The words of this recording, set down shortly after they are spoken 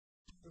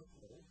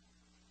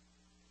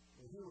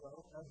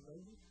Nero,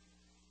 Edmund.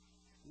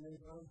 He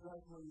was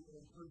unjustly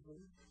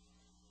imprisoned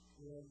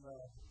in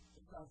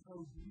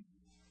Sarkozy.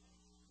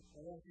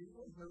 And as he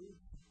entered,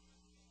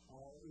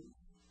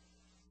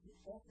 he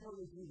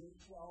escorted his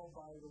cell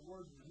by the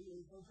warden. He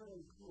was a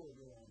very cruel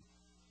man.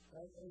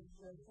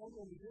 And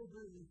someone was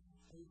entering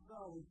his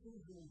cell, he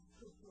sees him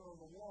picture on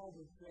the wall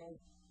that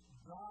says,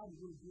 God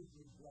will give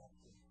you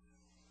blessing.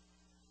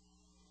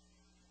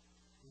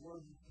 The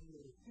warden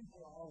said,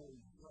 people are always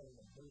playing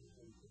a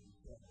birthday for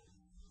themselves.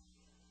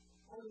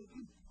 And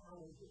each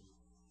time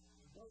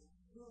but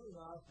sure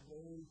enough,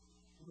 they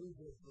lose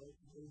their faith,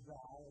 they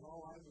die, and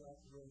all I'm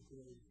left with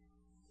is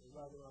a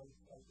rather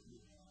unexpected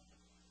event.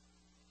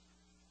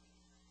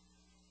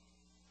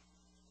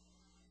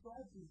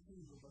 God can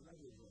see them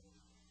another way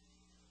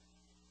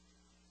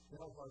to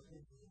help our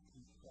people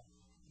keep track.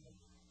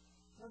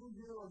 Every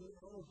year on the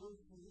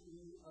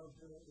anniversary of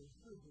their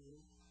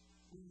imprisonment,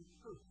 we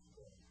first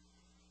day.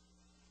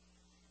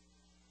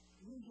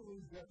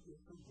 Usually just a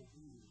simple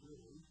duty,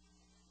 really.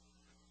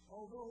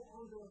 Although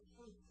on their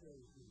first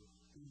day here,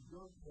 in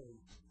your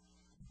case,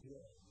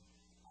 today,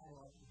 I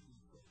like to do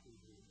something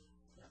really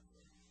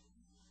special.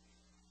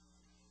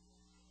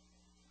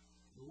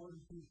 The one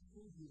who's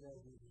thinking of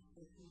is a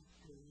special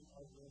thing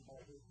of them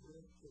by his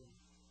wrist and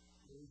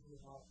raise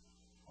him up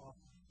off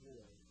the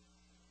floor.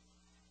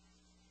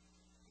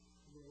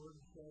 The word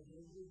says,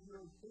 if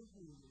you're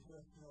thinking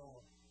just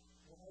now,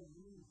 why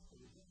use for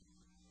this?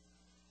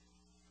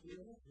 The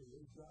answer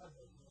is God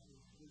has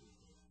nothing to do with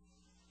it.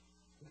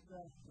 In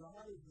fact,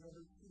 God has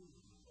never seen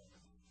himself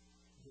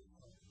this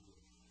kind of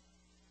way.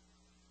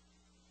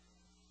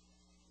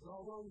 And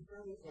although he's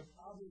very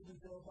obviously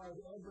terrified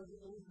of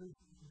everything,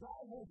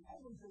 God has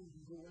everything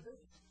to do with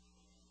it.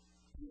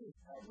 He is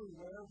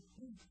everywhere.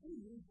 He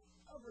sees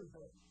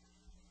everything.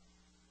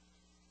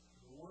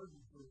 The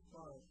warden's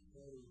response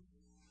is,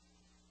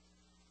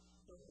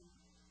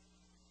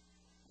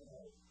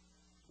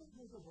 just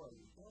make a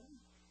buddy, son.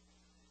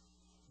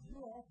 You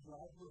ask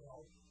God for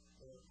help,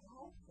 and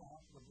I'll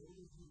stop the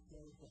minute you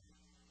say that.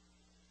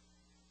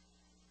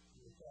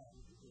 Your God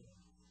is again.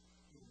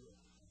 He will.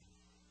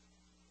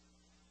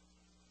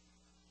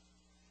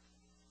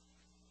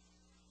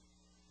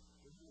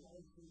 If you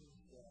like things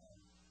God,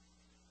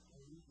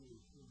 and you do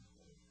things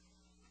God,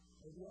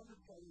 have you ever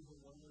studied the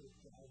wonder if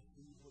God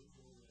sees what's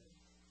going on?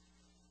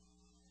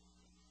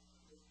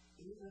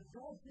 If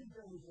God sees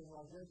everything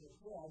like Edmund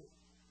said,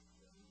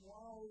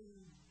 why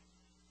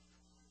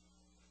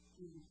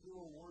do you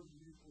still award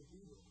you for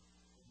evil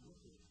and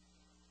wicked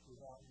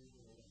without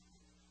moving away?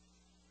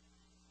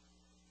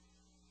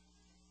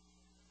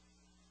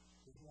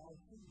 Does God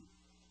see you?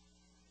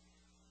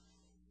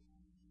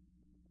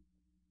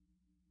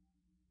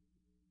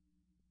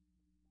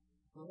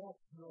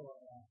 Perhaps Noah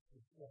asked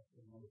the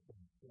question most of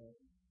the day.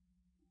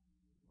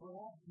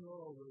 Perhaps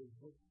Noah was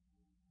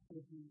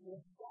thinking,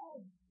 if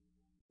God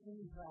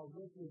sees how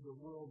wicked the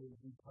world has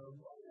become,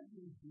 why doesn't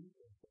he do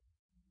this?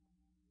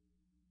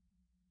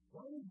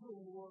 Why does the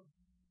Lord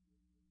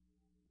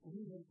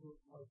leave it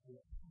like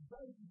this?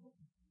 Does the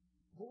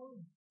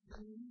Lord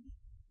see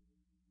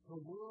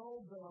the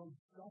world that I'm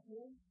stuck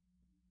in?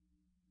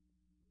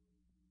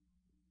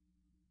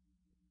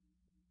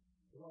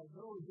 Well,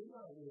 no, we do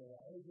not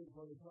realize that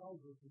when he tells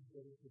us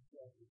that it's a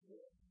chapter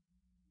 6.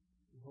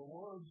 The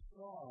Lord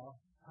saw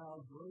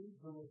how great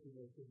the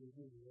wickedness of the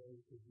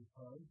Israelites could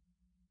become,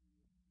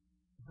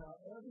 how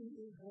every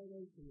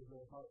inclination of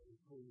their heart was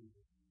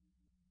polluted.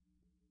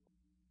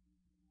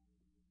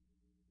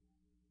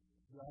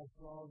 God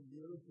saw the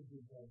earth had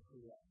been done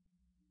corrupt,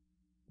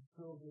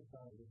 filled with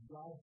violence.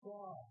 God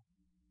saw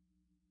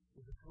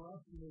the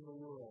corruption in the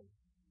world,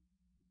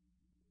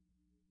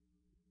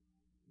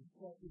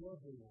 affected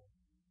everyone.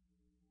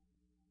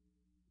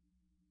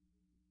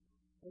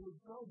 It was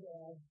so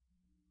bad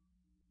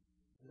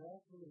that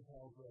actually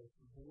tells us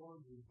that the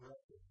Lord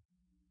regretted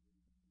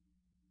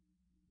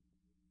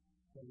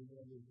that he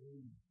never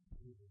made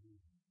people.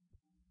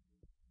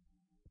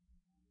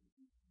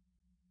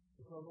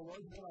 So the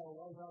Lord said, I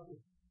love how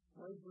this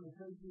place for the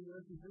country and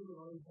earth is human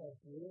race has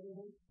created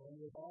it, and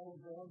with all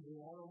of them,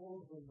 the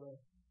animals and the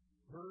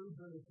birds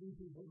and the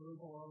creatures that move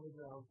along the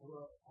ground,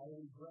 for I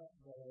regret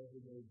that I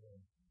ever made them.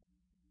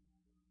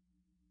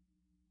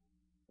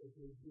 It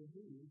is good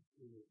news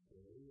to this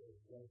story of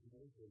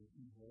judgment and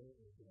evil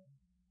and death.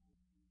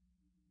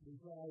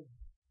 Because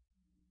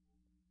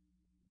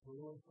the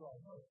Lord saw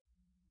her,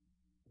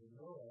 and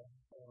Noah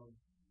found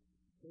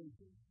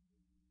favor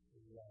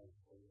in the eyes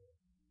of the Lord.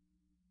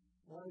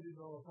 Why did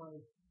Noah find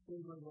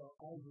favor in the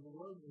eyes of the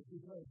Lord? It's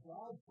because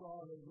God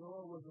saw that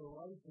Noah was a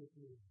righteous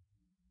man.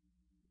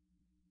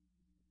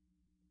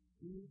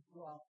 He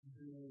sought to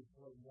do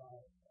what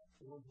God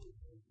wanted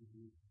him to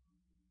do.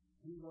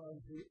 He was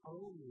the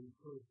only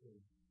person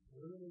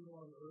living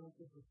on earth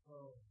at the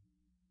time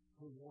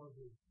who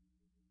wanted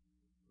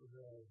to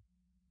go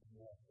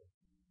nothing.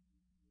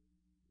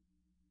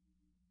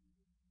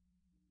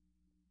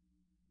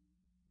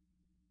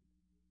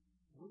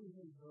 What do you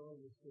think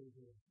God was saying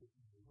to us?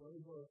 What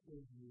is our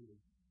faith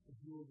needed? If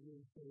you were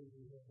being saved,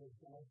 we have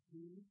God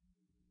see,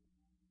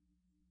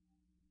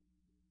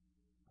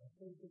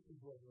 think this is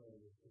what we're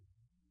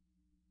saying.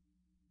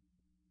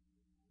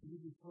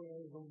 You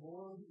declare, the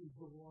Lord is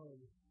the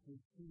one who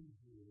sees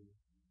you.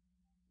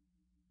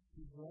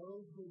 He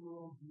knows the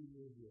world you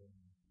live in,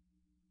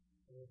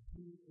 and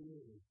He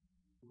is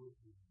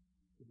working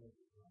to make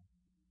it right.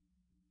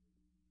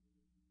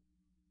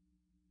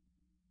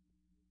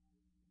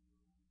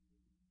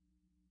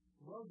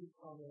 Love is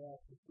coming out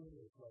to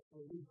finish, like,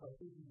 at least I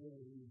think you're going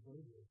to read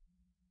this.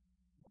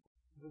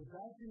 Does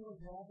that see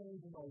what's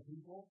happening to my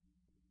people?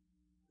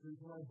 To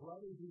my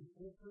brothers and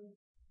sisters?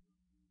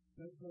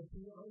 Does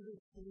he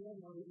understand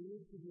what it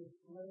is to be a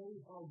slave,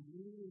 how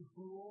mean and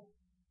cruel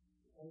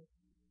and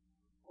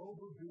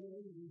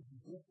overbearing these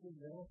different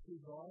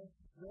masters are?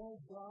 Does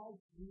God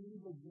see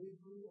the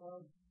misery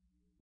of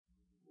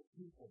the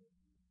people?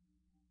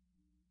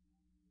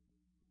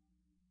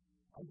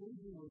 I think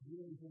he was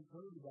really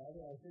concerned about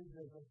it. I think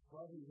there's a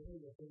probably way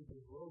that things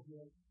are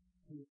broken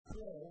to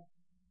kill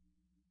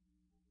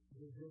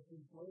the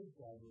different slave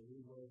driver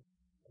who was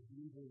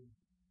abusing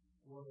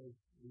one of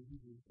the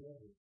Hebrew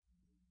slaves.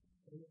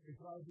 And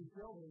because he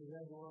killed him, he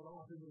had to run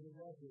off into the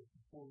desert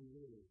for 40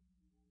 years.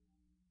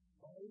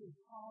 But it is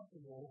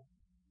possible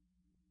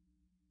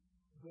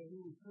that he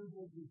was too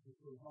busy to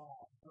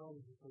survive, trying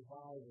to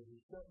survive as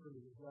he stepped into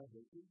the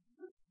desert.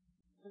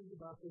 Think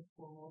about this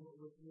for a moment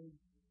with me.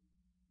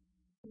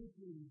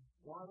 Seeking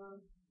water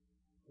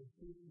and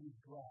seeking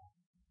grass.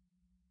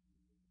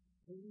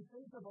 When you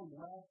think of a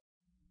wet,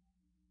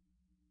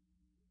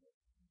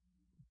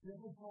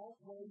 difficult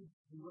place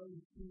to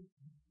raise sheep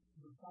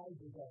beside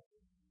the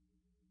desert.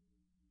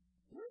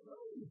 Where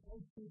are you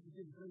supposed to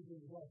get drink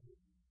in the desert?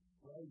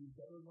 Well, you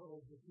better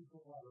know the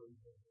secret water is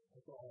there.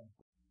 That's all.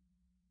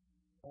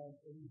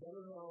 And you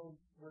better know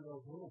where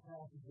those little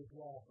passages of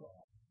grass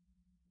are.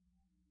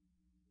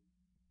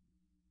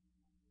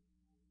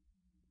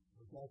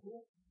 That's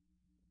it.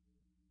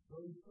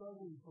 So he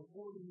struggled for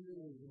 40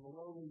 years in the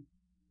lonely,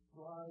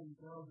 dry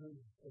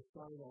mountains of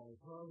Sinai,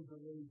 trying to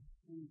raise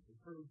sheep and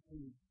herd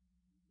sheep.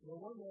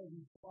 Well, one day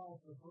he saw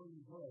a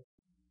burning bush.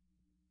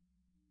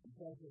 He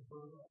doesn't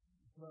burn up.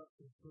 It's not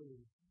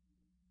consumed.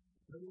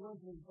 But he went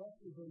to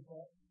investigate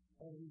that,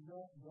 and he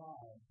met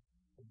God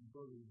in the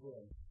burning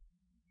bush.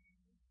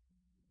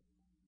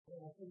 And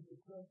I think the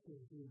question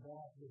came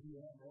back that he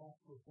hadn't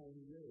asked for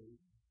 40 years.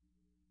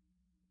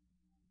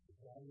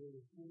 God made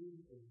a tree,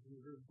 and he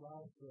heard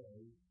God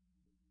say,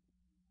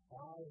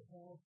 I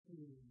have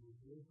seen the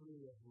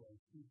misery of my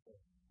people.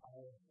 I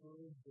have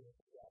heard their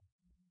cry.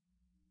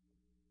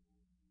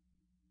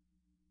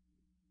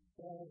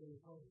 God is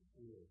coming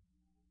to you.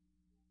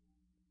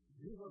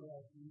 You are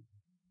not Jesus.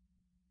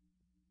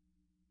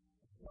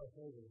 I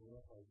told you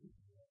what I did.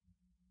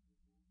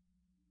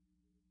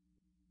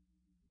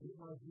 You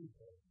are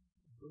Jesus.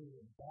 Bring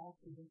him back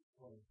to this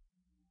place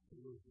to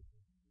worship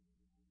him.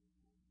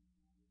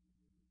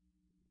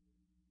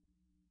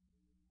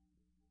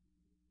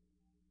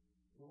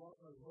 So what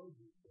are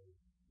Moses saying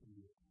to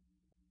you?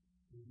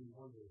 If you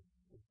wonder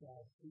if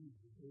God sees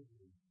the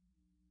misery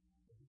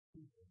of his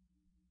people.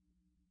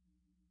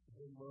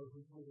 And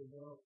Moses would have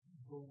known,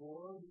 the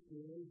Lord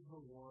is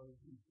the one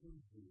who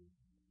sees you.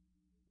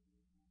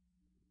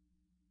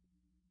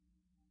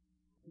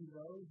 He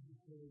knows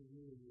between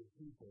you and your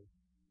people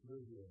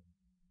live in.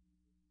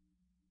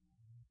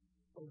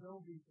 So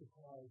don't be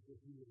surprised if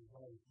he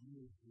invites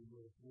you to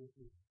work with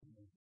his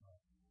people.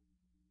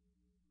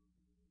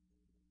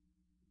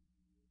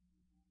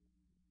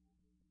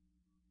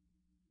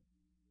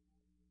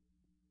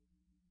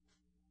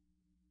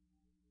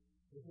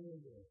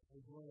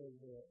 As one of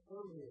the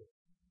earliest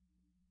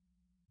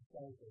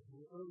disciples,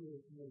 the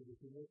earliest made the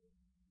commitment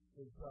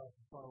and tried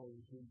to follow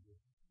Jesus.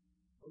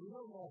 But we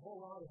don't know a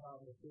whole lot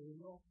about this, so we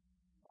know,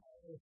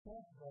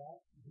 except that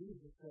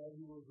Jesus said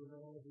he was a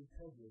man of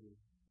integrity.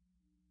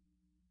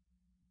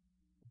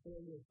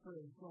 And his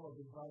friend Philip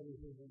invited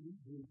him to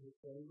meet Jesus,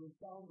 and he was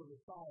found the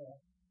Messiah,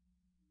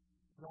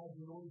 God's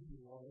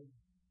anointed one.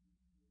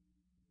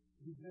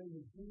 His name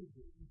is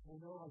Jesus, he's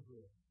from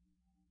Nazareth.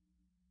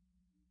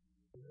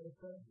 And their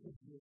friendship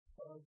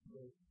was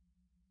great.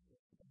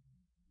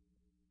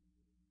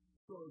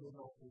 Story of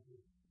all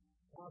people.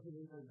 How can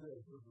we know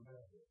this was a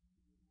matter?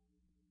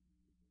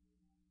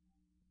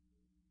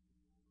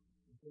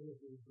 And Philip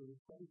was very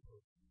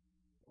faithful.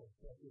 And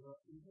stepped it up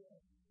to him.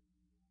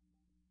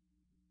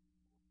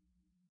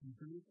 You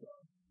can look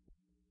up.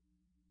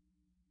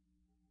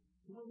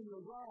 When he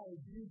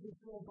arrived, Jesus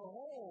said,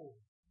 behold,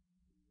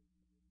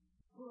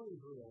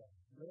 Israel,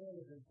 man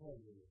of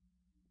integrity.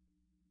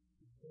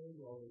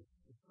 Samuel is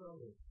the son.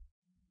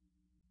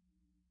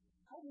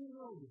 How do you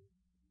know this?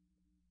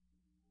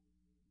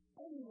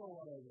 How do you know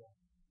what I want?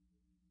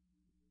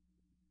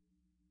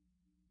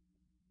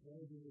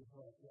 Maybe it's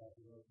not that,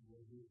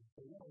 maybe.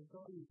 But yeah, I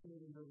thought you said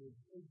in the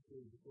 8th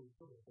grade before you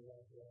put it, so I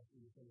have to ask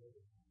you some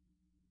other.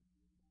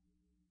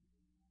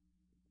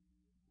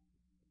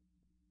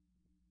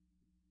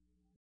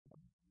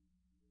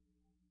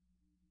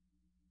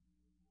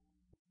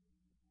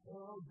 I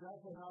don't know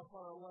exactly how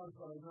far it was,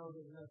 but I know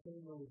that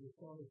Nathaniel was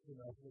astonished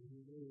enough that he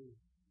knew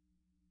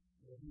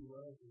that he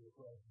was in the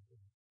presence of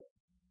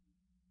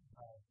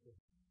God.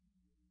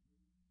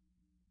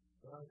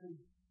 But I think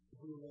if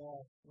we were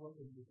asked what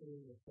was the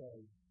thing that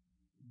said,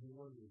 the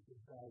wonder,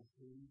 did God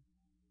see?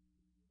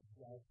 Did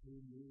God see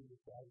you?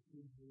 Did God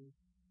see you?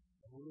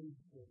 I believe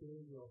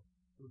Nathaniel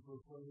was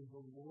proclaiming,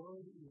 the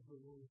Lord is the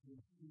one who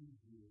sees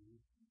you.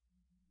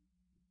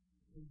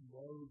 He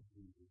knows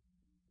you.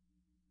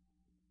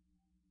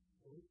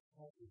 So it's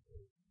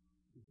complicated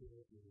to do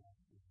it in that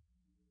way.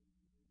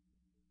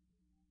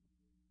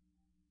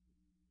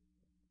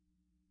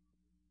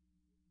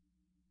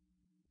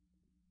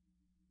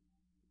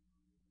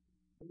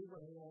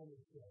 Abraham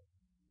is dead.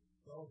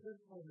 Well, at this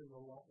point in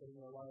their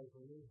life,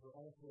 they need to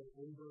also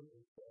Abram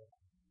and Sarah.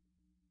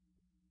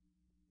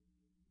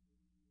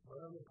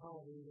 But I'm going to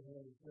call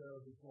Abraham and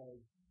Sarah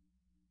because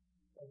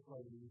that's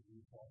why we used to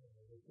be calling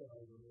them. They said I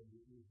don't know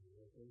the easy,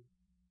 okay?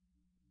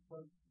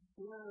 But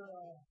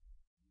they're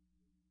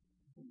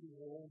pretty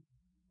old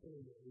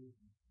in the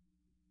 80s.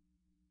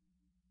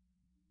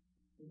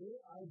 Today,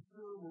 I'm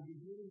sure we're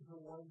beginning to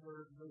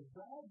wonder, does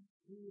God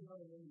see how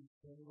many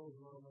singles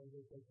are on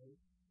this occasion?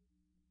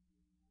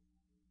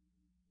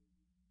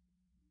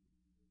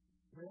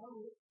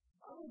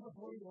 I'm in the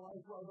point in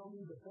life where I don't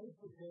need the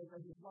Facebook page, I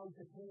just like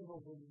the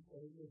candles and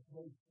it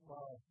makes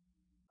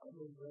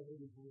other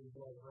revenue being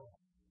going around.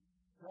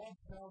 That's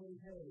how many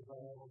candles I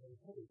have on my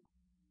page.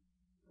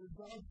 Does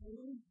God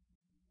see?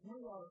 We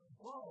are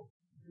close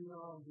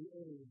beyond the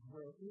age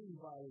where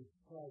anybody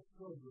has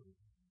children.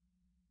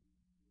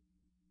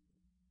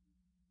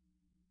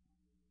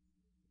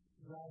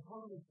 God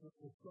promised us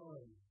a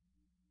son.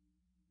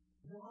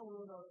 Now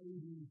we're in our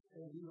 80s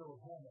and we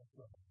don't have a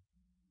son.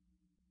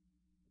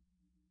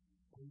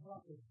 I'm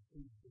not going to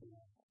speak to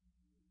that.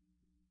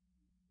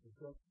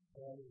 Except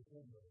God is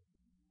somebody.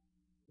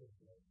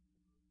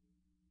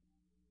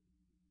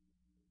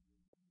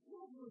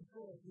 What was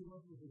that he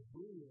went with his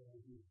brilliant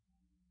idea?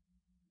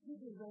 He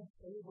did not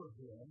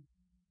Abraham.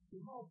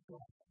 He helped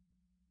God.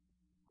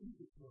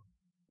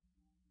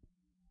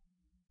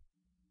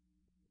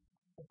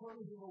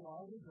 According to the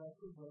law of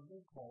justice of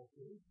their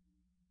culture,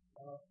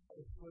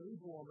 a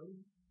slave woman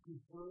who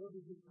served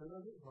as a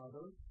surrogate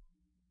mother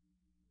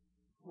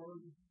was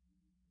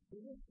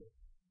innocent.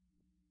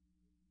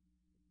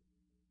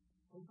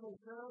 And so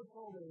Sarah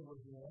told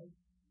Abraham,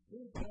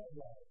 he's that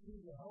guy,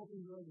 he's a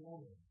healthy young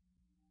woman.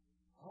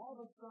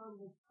 Have a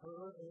son with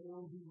her and it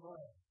will be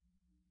mine.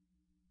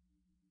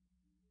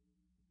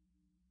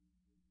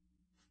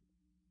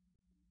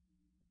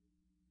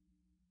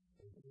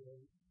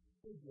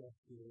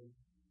 Suggested,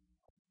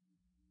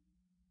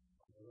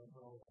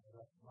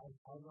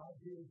 I'm not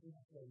here to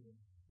say it.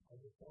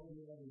 I'm just telling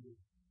you what it is.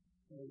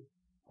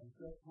 I'm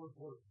just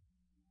work,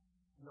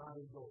 not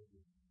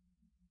indulgent.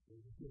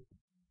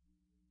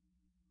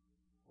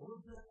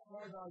 Once that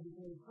Haggai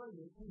became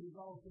pregnant, she was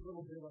also a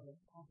little bit of an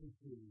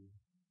opportunity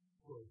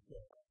for a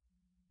second.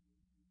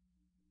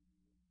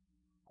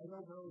 I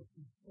don't know if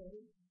she's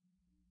safe.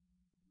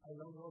 I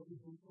don't know if she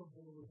put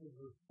something within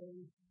her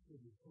face, in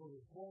the sort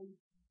of voice,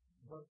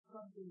 but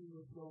something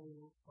was going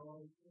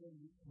on in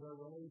their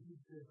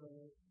relationship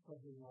and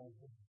something like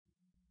that.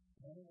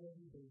 I don't know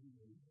if they do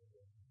it. I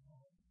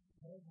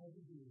don't know if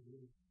they do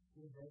it.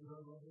 They don't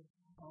know it.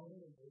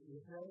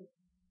 Okay?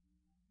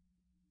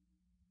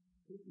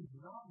 This is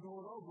not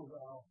going over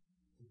well.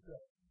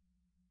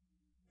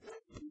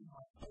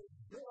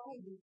 Get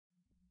on it.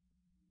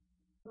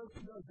 So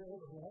she goes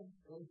ahead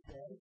and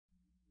says,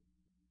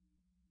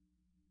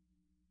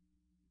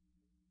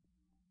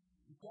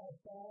 you got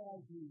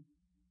 5 weeks.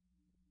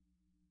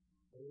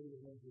 And he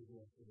went to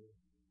yesterday.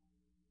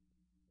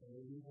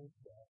 And he went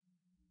back.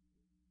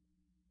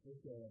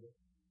 Look at it.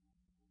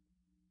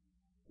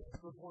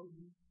 That's the point.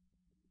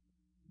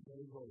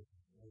 Very close.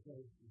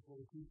 Okay? Before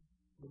we keep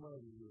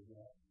reminding you of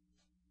that.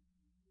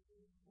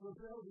 So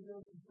Pharaoh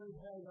began to treat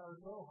Hagar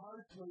so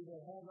harshly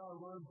that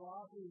Hagar learned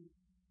blocking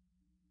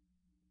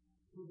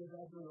to the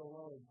desert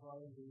alone,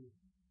 trying to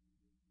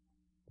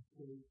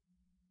escape.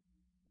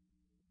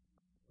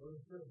 Or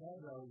instead,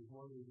 Hagar was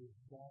wanting to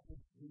stop and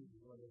see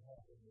what had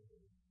happened to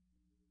her.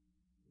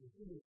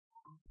 She didn't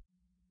ask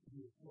to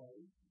be a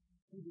slave.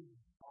 She didn't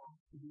ask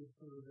to be a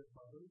servant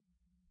mother.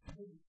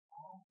 She didn't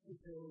ask to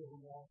carry a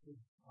lost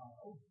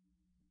child.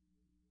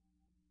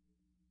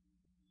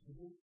 She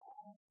didn't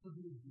ask to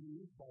be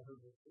abused by her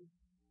mistress.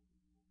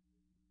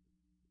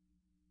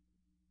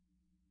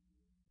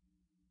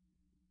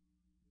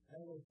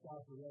 Hagar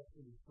stopped the rest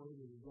of the story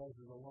and goes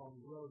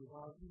along the road.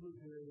 While she was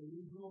there, the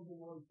angel of the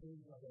Lord came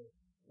to her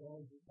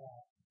and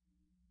asked,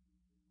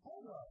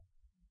 Hagar,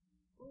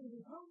 where did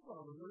you come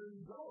from and where did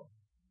you go?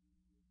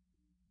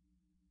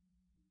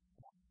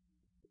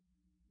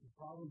 She's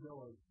probably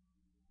going,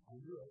 I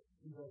knew it.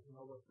 He doesn't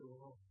know what's going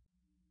on.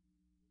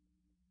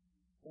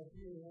 That's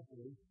the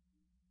answer.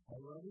 I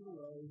run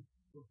away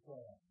to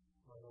Sarah,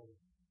 my own.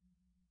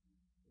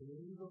 And the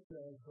angel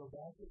says, go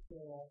back to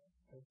Sarah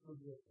and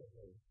forget to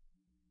her.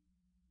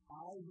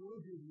 I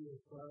will give you a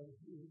son,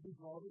 he will be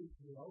called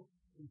Israel,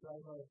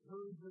 because I have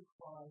heard your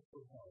cry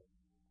for help.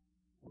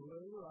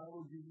 Later, I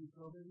will give you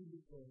so many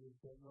details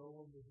that no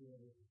one will be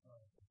able to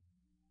find.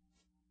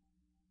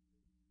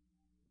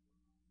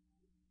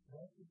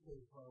 That's the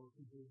case why we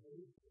can do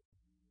it.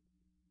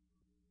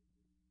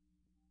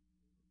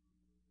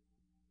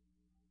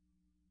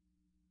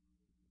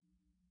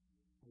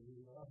 And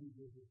we will be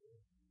busy with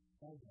it.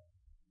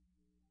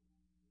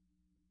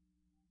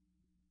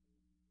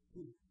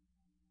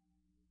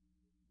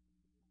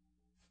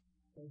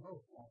 They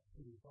both got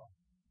pretty far.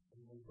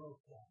 And they both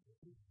got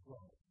pretty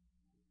slow.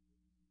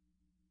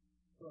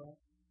 But,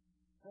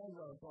 as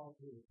our thought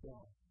is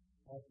done,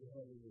 after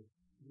having this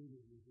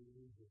meeting with the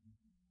region,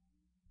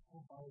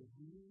 I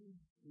really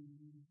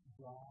see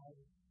God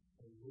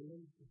and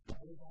live to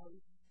satisfy.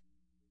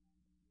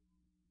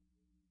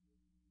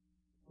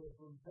 So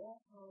from that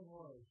time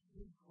on,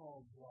 she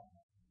called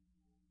God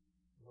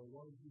the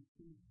one who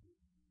sees you.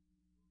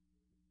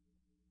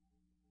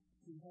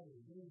 She had a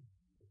name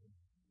for him.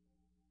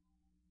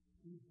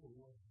 He's the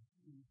one who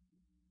sees you.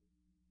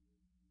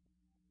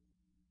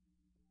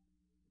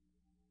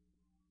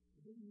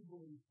 Do you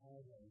believe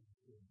all that is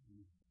good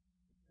you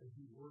as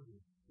you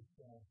worded that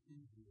God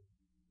sees you?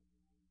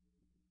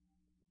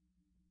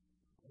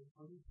 And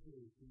I'm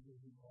sure he will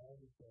be all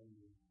the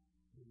same.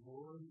 The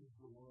Lord is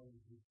the one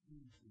who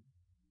sees you.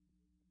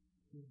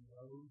 He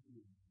knows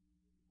you.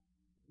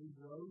 He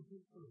knows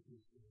your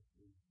purpose for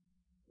you.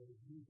 And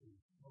he can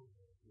know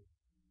you.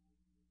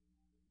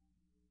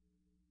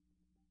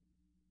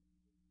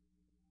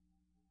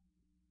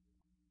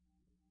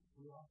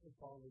 We often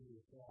follow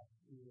this out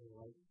here,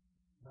 like,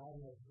 God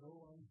has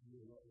no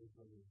idea what we're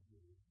going to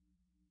do.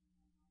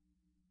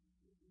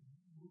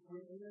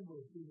 We're able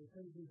to see the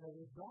things that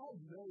if God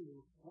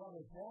knows what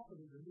is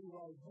happening to me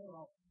right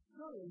now,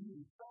 surely he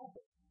can stop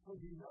it, because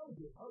he knows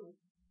it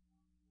hurts.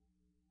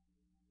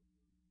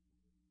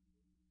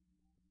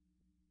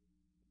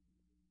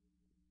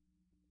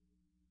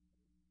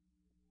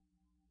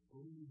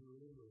 We need to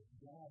remember,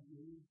 God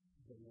is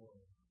the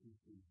one who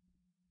sees.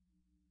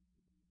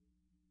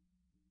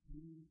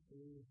 He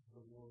is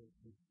the one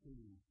who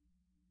sees.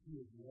 He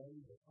is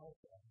ready to help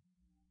us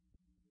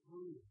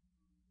through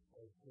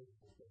those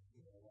faithful things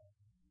in our life.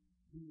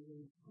 He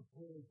is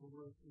prepared to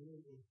work in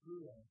and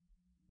through us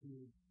to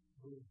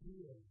bring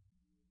healing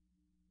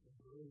and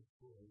grace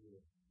to our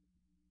lives.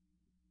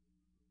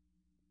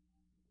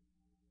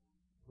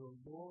 The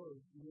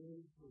Lord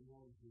is the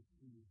one who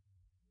sees.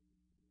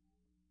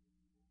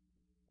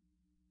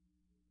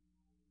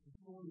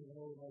 This morning, I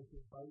would like to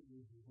invite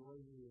you to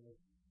join me and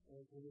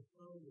it's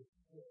time to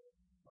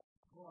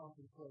go off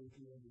and pray at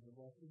the end of the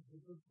lesson.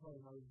 At this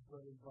time, I would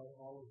like to invite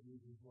all of you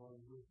to join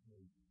with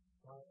me.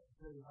 I'll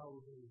tell you how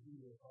we're going to do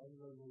this. I'm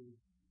going to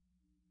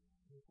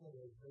instead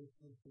of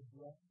making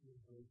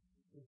suggestions or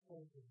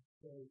intentions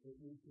say that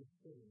we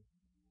consider.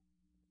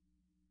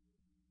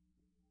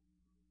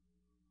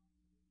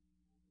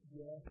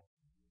 Yes,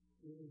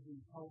 it would be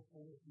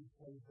helpful if you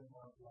say them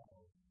out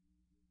loud.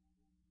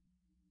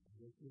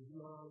 This is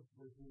love,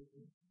 this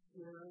is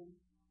sharing.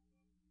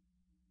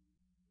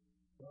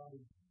 God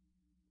is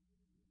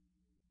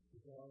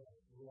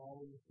we're all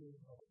in the same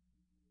hope.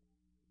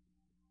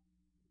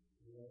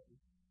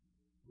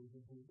 We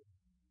can do it.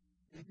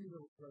 If you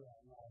don't pray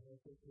out loud,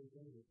 that's what we're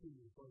going to do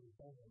for the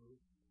family.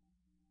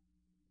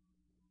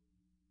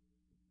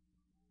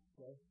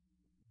 Okay?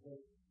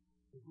 But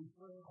if we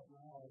pray out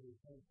loud,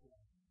 it's helpful.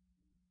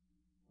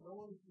 I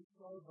want us to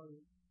start by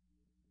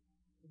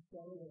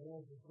instead of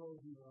having to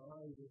close your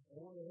eyes, I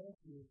want to ask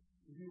you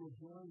if you will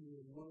join me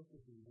in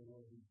worshiping the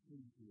Lord who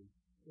sees you.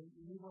 And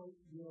you might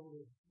be able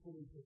to put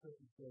into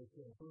sentence like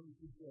that. Let me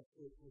suggest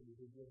this when you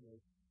begin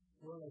this.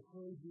 Lord, I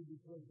praise you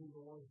because you're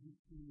the one who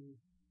sees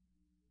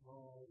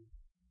my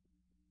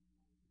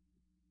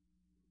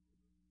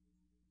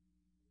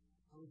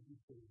how would you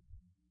say